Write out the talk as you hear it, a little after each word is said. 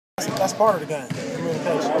that's part of the game,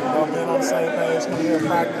 communication. Being on the same page, coming here in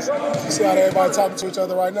practice. You see how everybody talking to each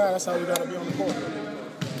other right now. That's how we got to be on the court.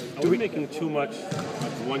 Are we making too much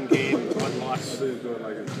of one game, one loss? I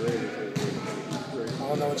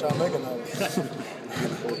don't know what y'all making of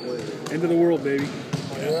it. End of the world, baby.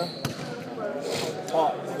 Oh, yeah?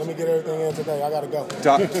 Let me get everything in today. I got to go.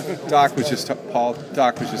 Doc was just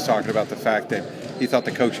talking about the fact that he thought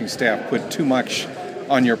the coaching staff put too much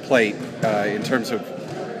on your plate in terms of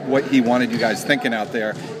what he wanted you guys thinking out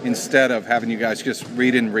there, instead of having you guys just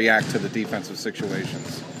read and react to the defensive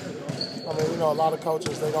situations. I mean, a lot of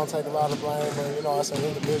coaches, they don't take a lot of blame, but, as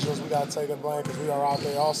individuals, we got to take the blame because we are out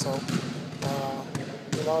there also.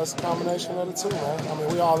 It's a combination of the two, man. I mean,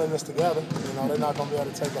 we all in this together. They're not going to be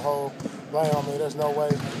able to take the whole blame. I mean, there's no way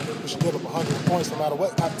we should give up 100 points no matter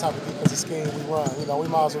what type of defensive scheme we run. We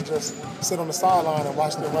might as well just sit on the sideline and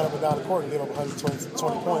watch them run up and down the court and give up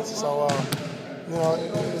 120 points. So,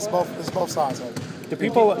 it's both sides of it. Do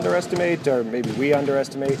people underestimate, or maybe we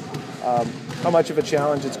underestimate, how much of a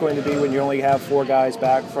challenge it's going to be when you only have 4 guys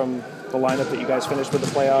back from the lineup that you guys finished with the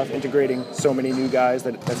playoff, integrating so many new guys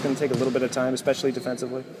that's going to take a little bit of time, especially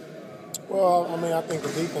defensively? Well, I mean, I think the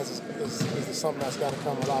defense is something that's got to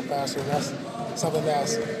come a lot faster, and that's something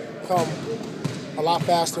that's come a lot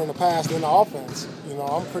faster in the past than the offense.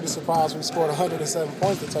 I'm pretty surprised we scored 107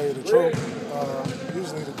 points, to tell you the truth.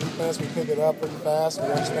 Usually the defense, we pick it up pretty fast. We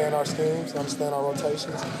understand our schemes, understand our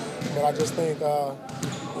rotations. But I just think,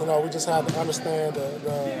 we just had to understand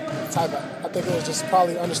the type of, I think it was just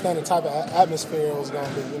probably understand the type of atmosphere it was going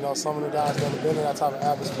to be. Some of the guys that have been in that type of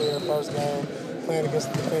atmosphere first game, playing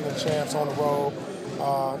against the defending champs on the road.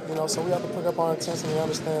 So we have to pick up our intensity,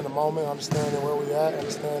 understand the moment, understanding where we at,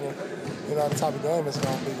 understanding, the type of game it's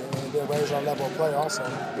going to be, and then raise our level of play also.